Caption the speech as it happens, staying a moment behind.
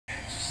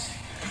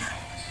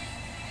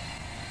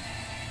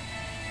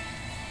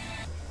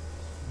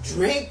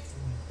Drink,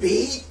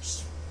 beach.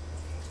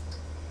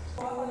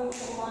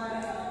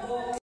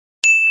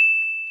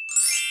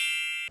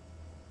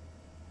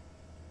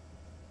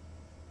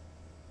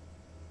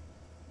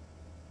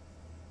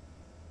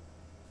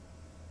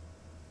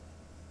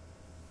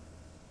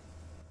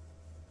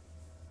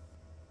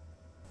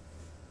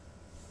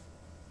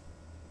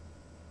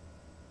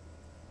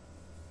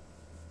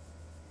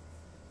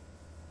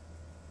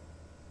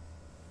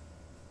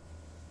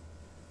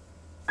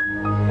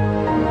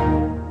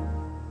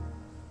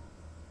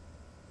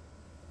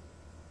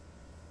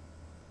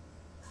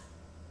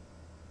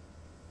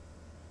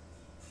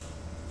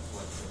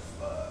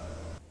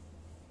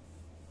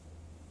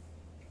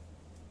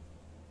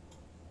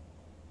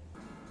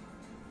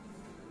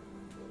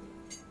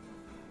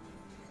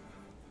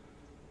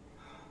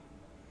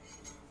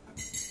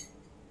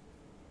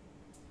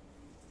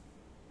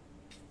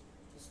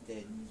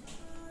 Dead.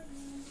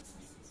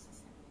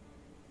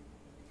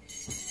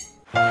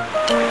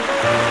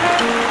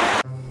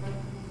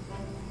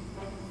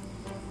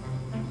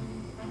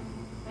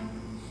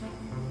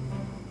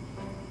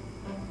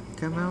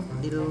 Come out,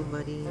 little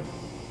buddy.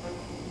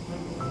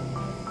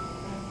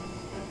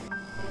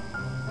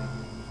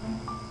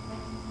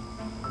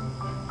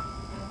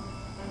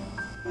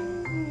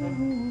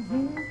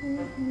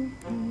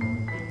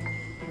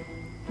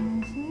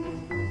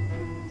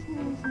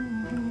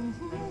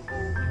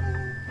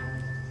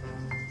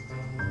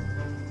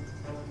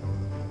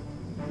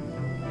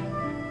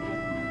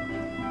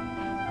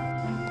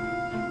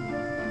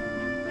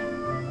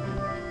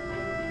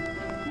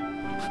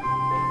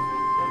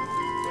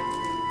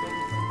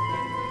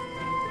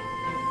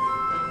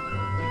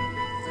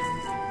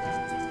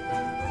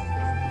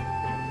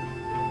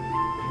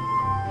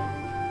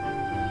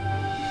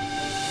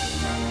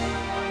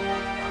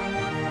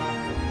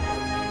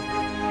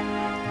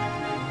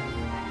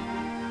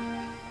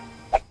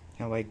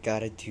 Now I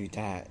gotta do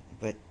that,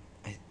 but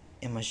I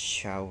am a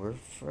shower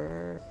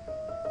for.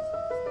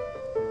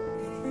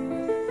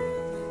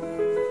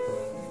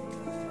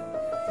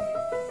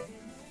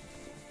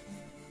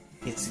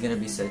 It's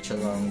gonna be such a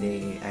long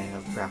day. I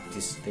have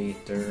practice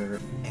later.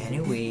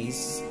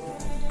 Anyways,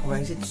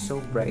 why is it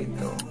so bright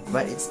though?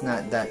 But it's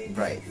not that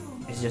bright.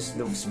 It just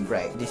looks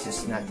bright. This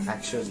is not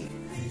actually.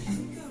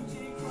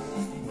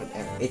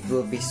 Whatever. It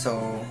will be so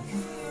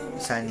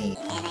sunny.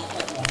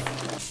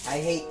 I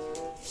hate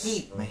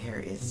heat. My hair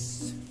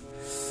is.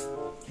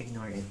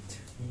 Ignore it.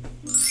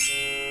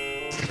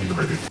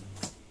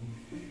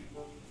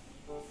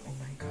 Oh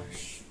my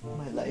gosh.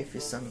 My life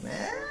is a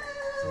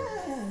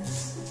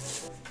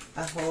mess.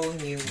 A whole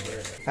new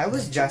world. If I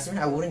was Jasmine,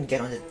 I wouldn't get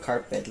on the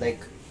carpet.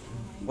 Like,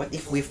 what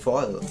if we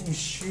fall?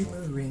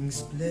 Shimmering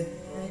splendid.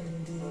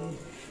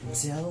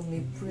 Tell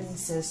me,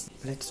 princess.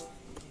 Let's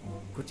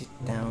put it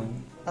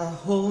down. A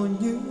whole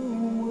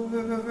new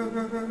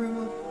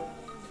world.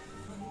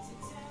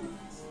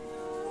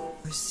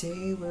 I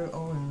say we're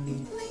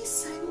only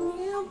place I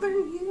never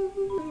knew.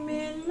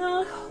 In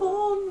a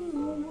whole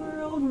new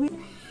world.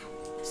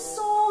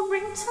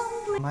 Soaring,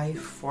 tumbling. My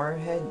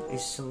forehead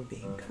is so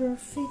big.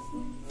 Perfect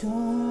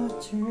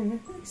daughter.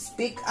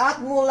 Speak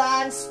up,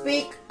 Mulan.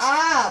 Speak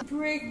up.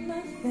 Break my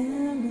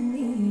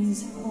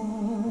family's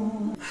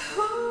heart.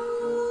 Who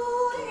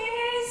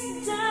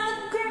is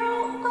that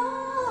girl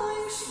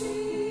I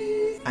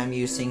see? I'm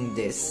using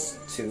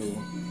this to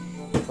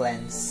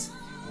cleanse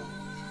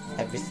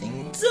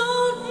everything.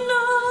 Don't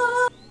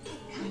know.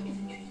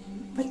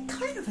 What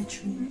kind of a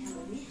dream?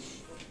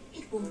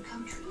 It won't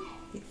come true.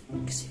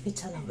 Because if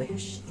it's a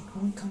wish, it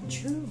won't come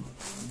true.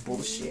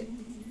 Bullshit.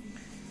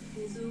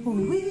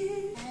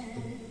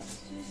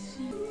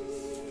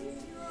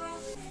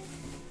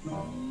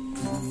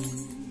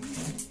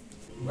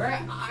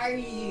 Where are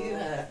you?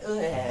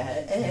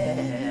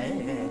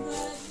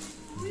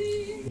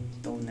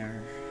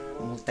 Toner.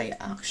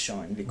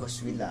 Multi-action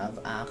because we love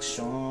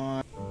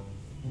action.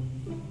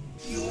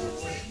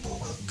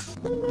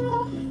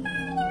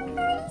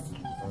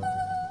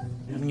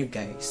 Alam nyo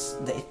guys,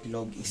 the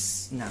itlog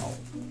is now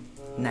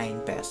 9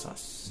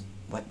 pesos.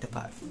 What the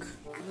fuck?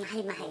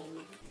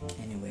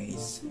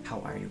 Anyways,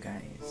 how are you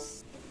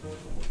guys?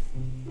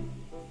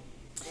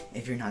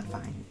 If you're not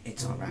fine,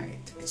 it's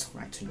alright. It's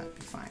alright to not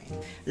be fine.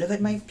 Look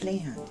at my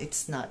plant.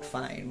 It's not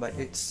fine, but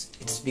it's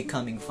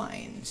becoming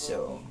fine.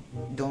 So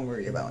don't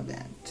worry about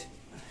that.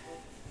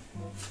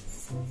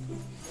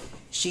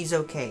 She's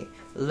okay.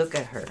 Look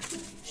at her.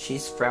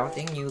 She's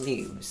sprouting new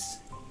leaves.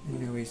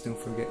 Anyways, don't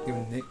forget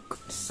your neck.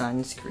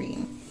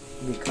 Sunscreen.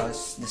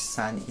 Because the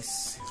sun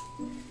is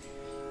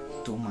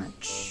too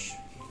much.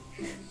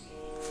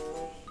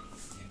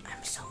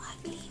 I'm so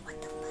ugly. What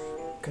the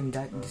fuck? Can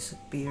that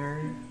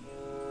disappear?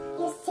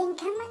 You think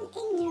I'm an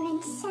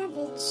ignorant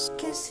savage?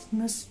 Guess it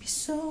must be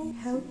so.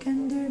 How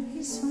can there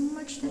be so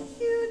much that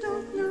you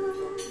don't know?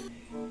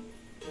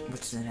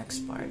 What's the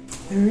next part?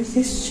 Earth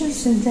is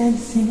just a dead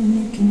thing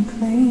you can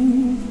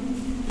claim.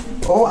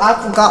 Oh, I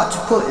forgot to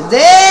put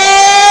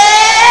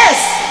this!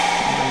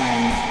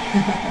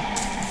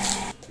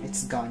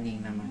 It's gone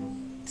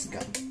naman. It's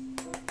gone.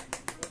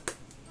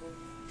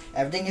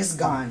 Everything is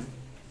gone.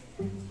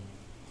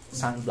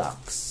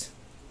 sunblocks.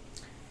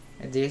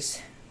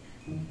 This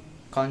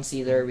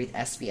concealer with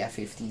SPF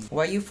 50.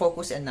 Why you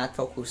focus and not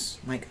focus?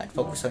 My god,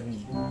 focus on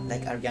me.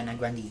 Like Ariana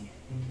Grande.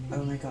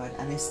 Oh my god,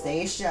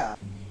 Anastasia.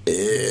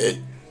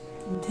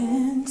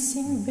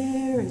 Dancing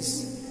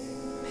bears,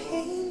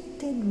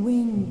 painted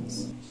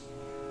wings.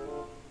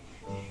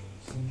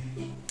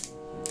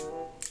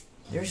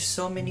 There's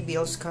so many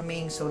bills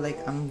coming, so like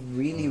I'm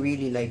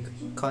really like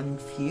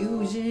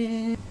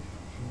confusing.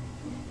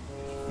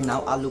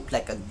 Now I look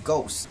like a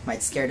ghost.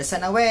 Might scare the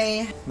sun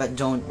away, but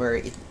don't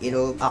worry,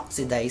 it'll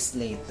oxidize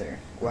later.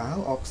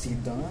 Wow,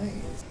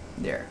 oxidize.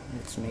 There,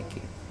 let's make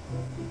it.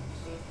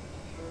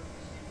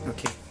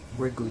 Okay,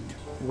 we're good.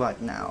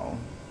 What now?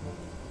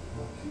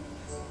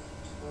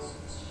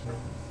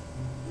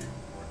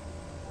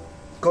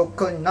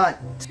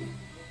 Coconut.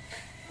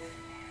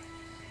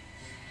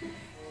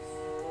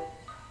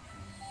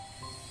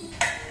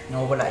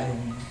 Nawala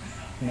yung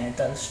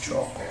mental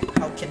stroke.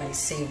 How can I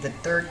save the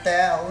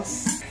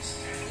turtles?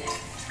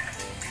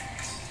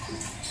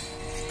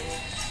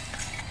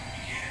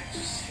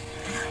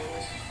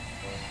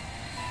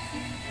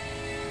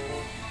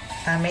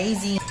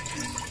 Amazing.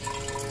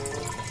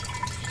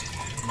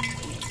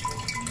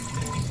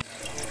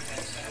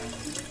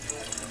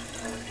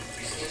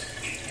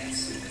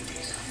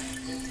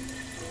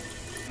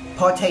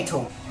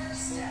 Potato.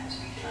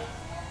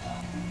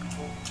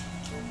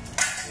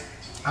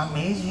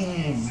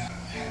 Amazing.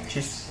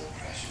 She's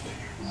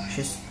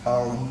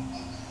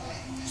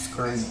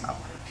screwing up.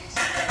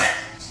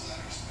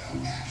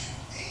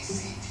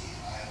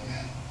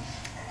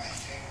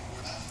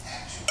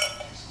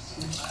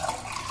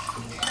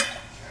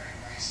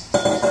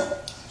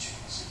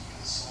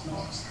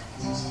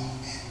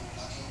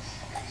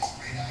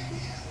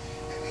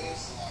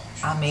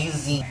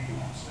 Amazing.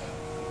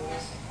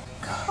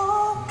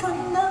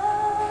 Coconut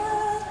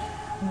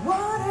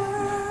water.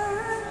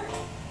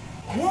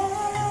 Yeah.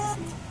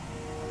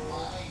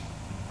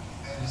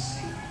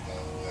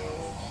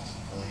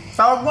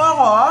 Tawag mo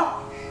ako?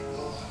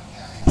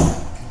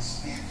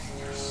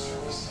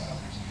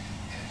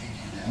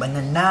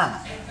 Banana.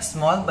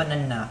 Small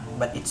banana,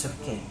 but it's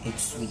okay.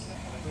 It's sweet.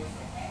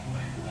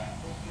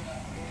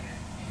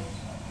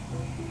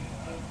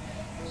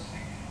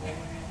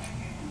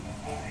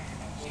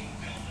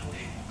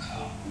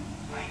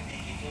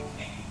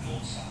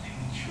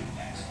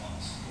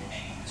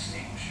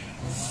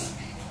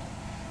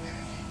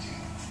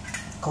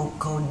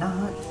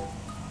 Coconut.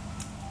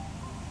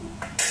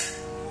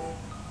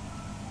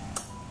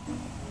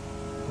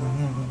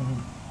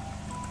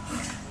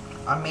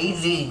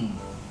 Amazing.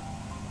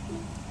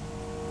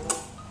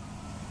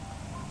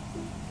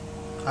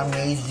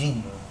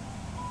 Amazing.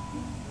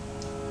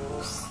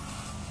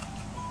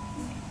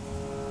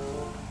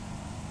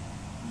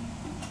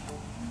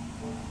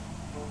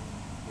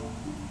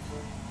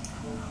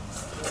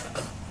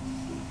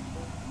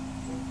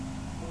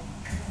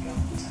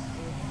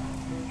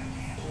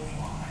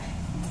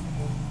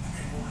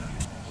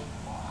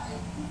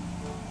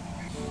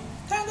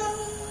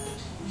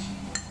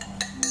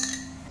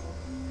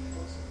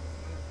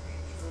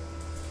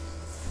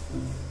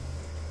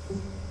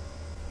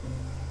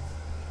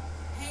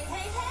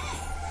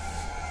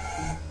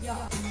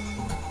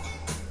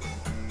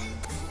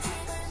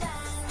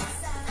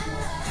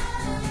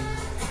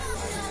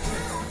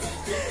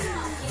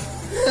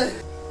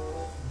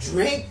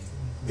 Drink,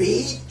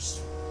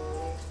 bitch.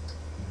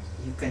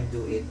 You can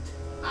do it.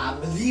 I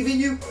believe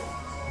in you.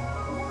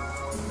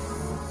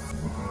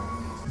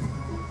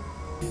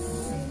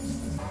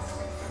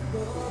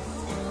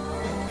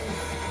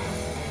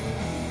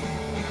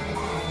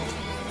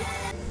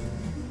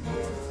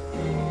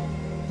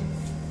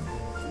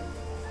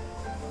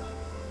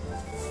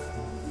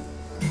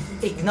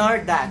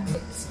 Ignore that.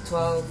 It's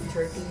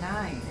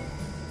 12:39.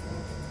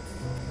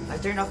 I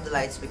turned off the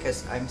lights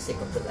because I'm sick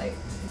of the light.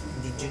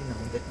 Did you know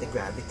that the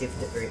gravity of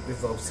the Earth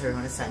revolves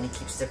around the sun and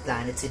keeps the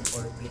planets in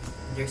orbit?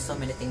 There's so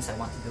many things I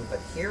want to do,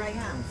 but here I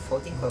am,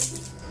 floating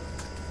close.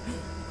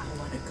 I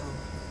want to go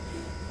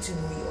to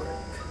New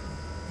York.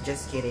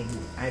 Just kidding.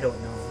 I don't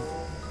know.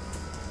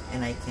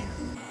 And I can't.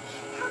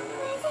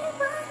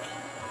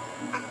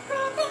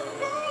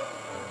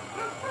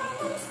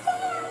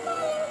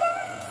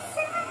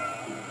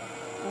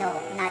 No,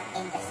 not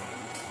in the sun.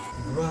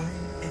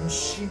 Bright and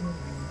shimmering.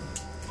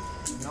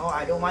 No,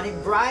 I don't want it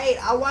bright.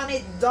 I want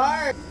it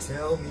dark.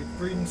 Tell me,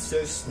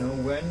 Princess, now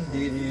when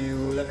did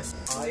you last?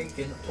 I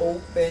can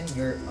open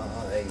your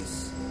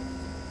eyes.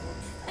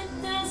 And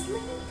there's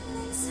little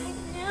place I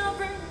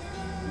never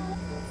knew.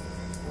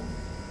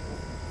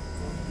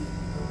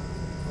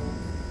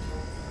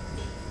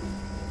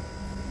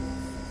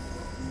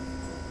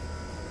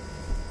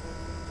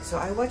 So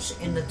I watched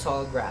In the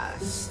Tall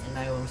Grass and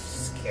I was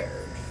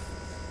scared.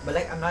 But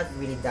like, I'm not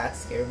really that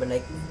scared, but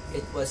like,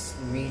 it was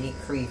really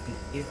creepy.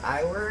 If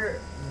I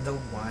were the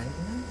one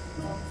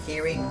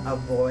hearing a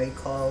boy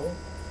call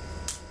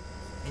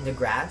in the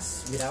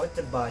grass without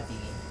the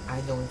body, I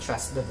don't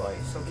trust the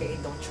voice,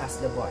 okay? Don't trust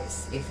the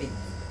voice. If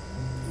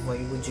Why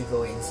would you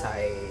go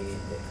inside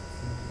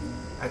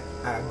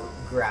a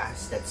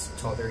grass that's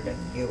taller than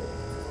you?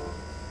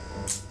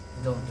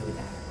 Don't do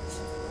that.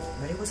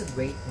 But it was a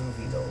great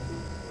movie though.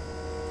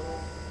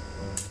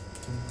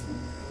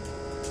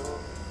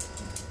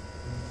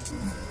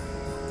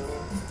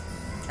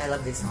 I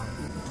love this song.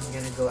 I'm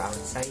gonna go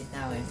outside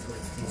now and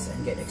put this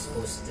and get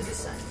exposed to the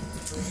sun.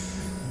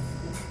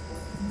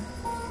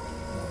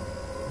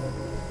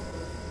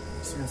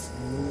 It smells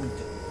good.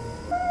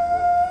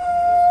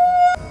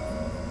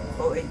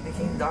 Oh, it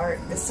became dark.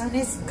 The sun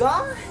is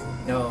gone!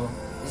 No,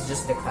 it's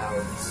just the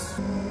clouds.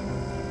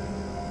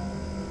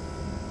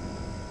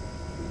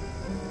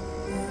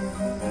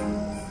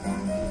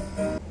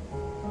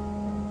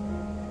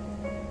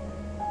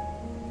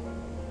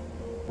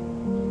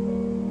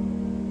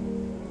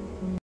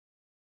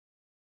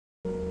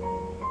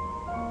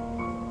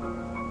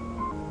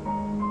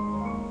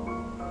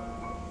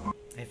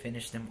 I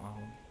finished them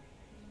all.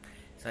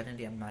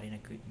 Suddenly, I'm not in a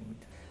good mood.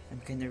 I'm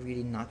kinda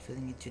really not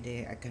feeling it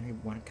today. I kinda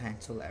want to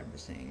cancel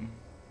everything.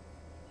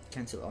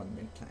 Cancel all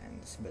my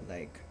plans. But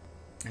like,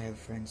 I have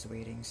friends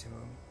waiting, so...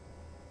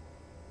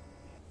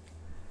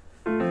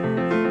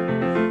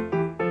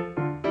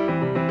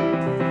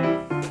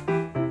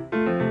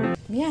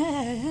 Yeah.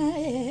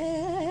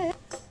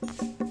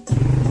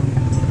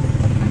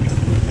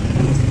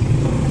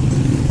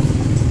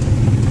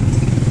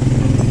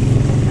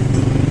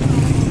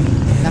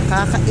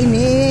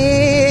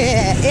 Nakakainit!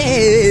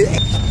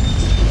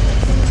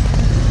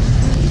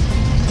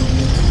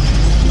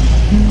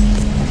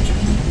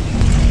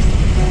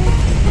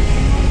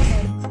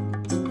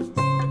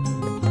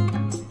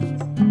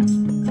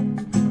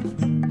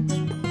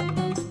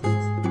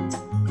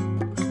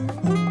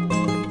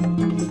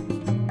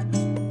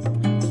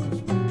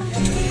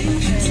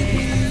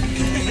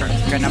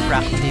 Gonna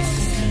practice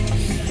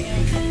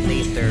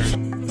later.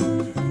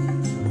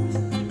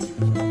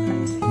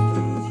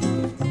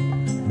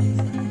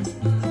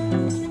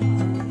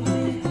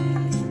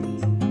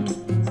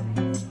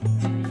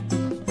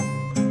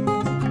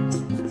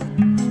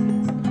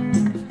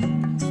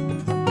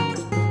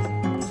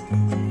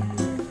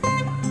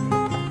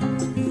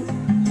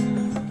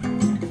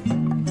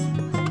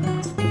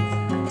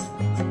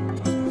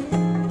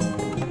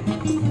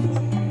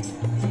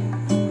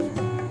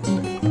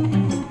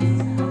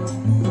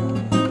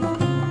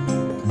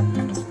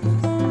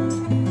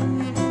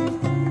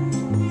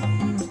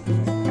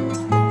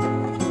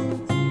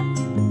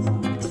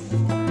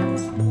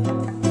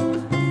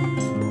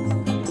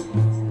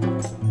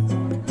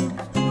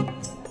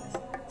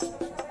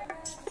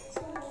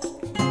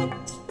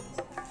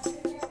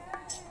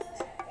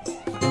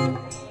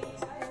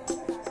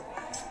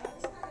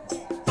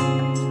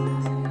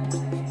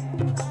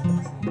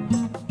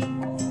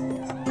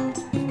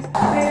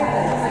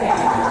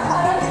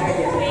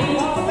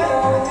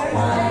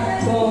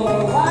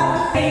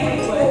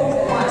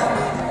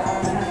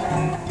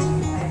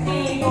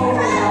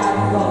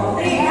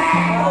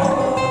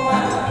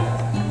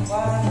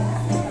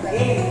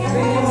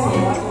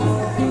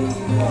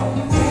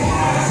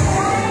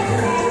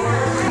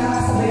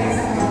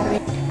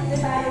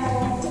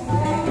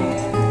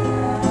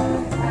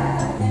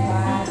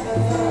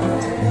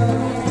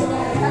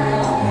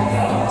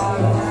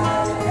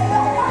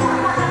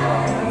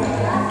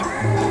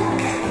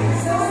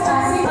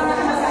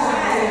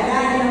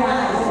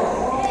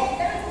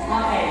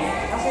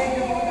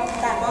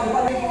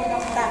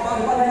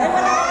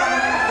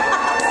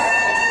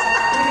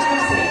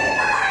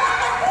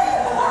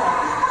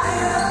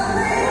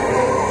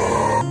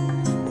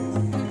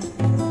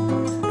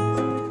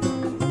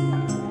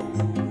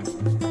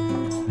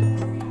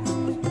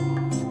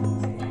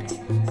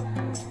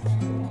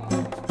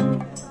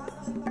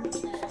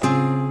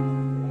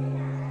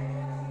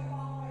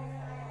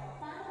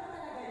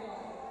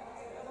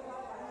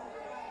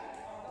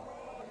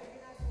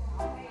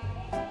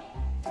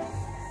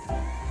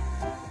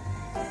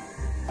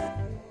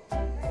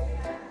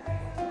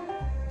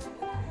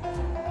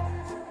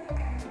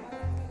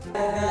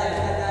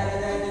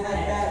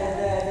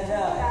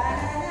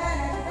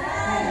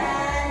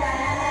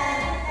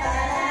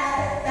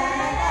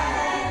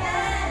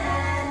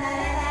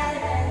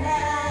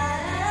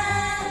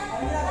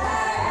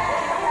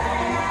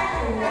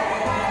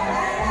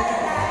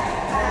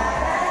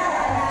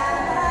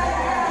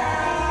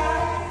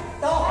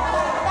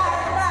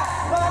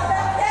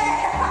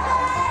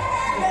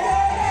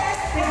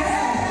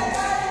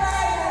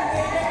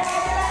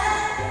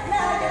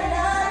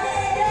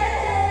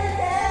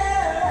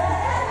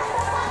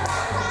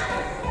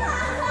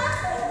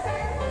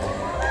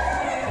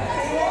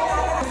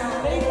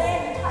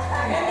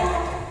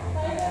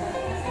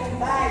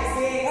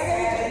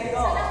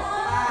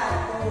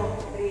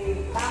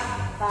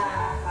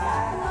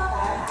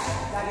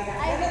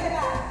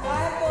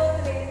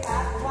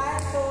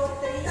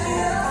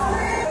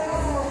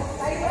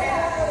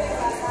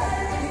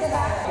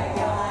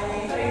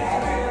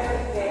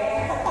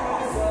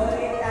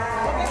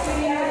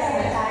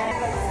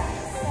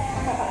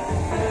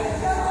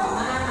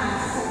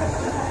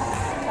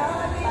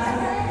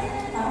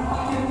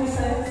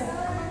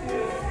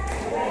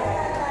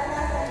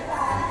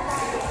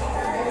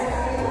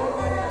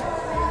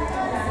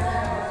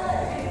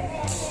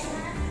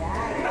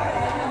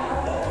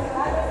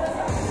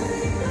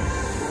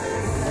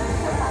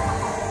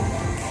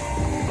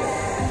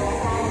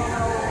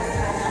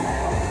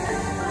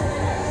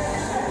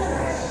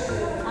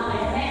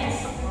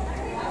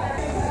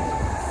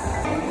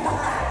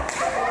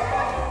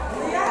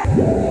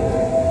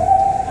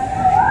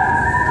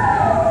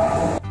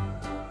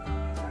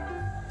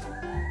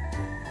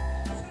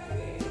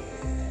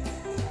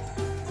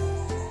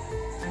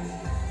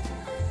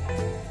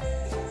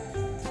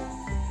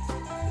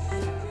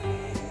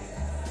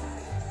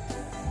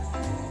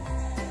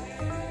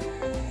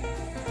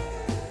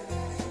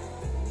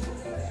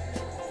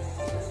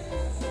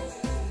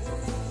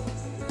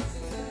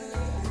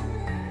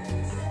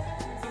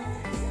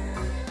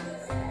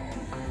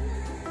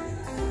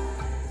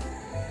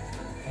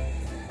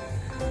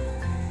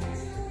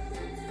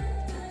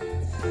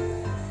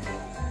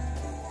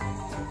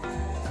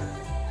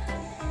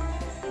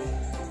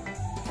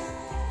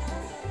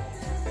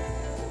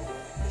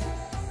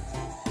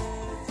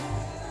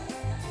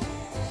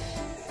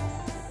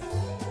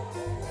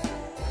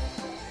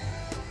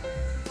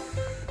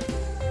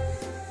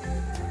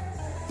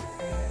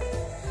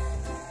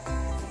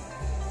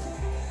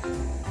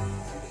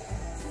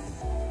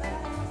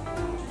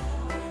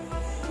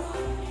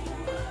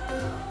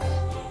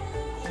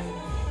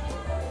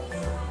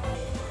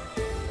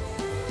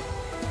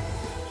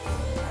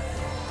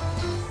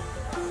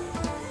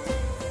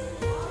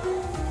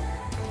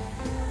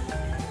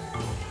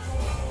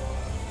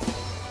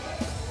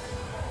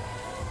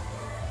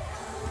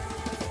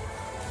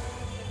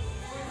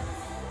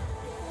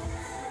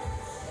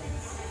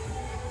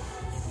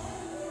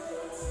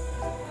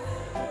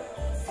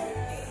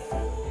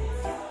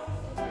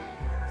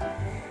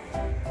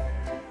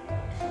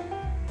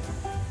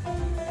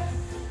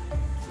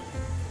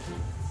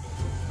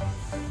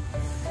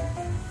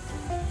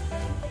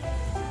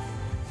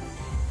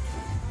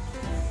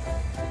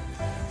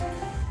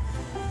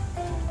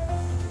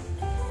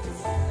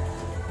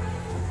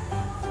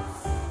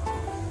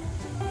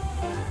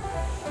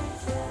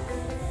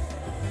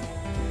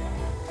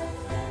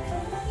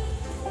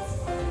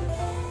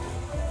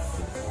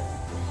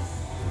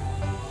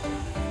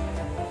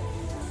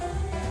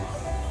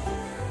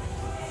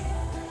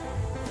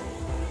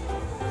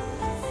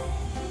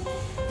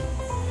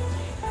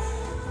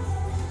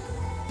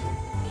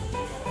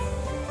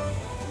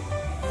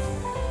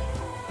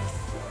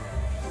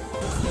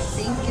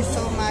 Thank you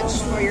so much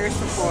for your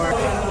support.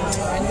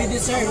 And we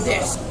deserve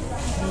this.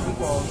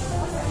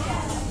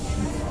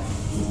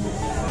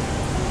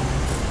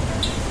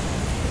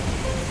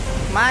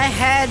 My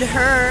head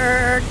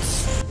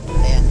hurts.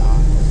 Ayan.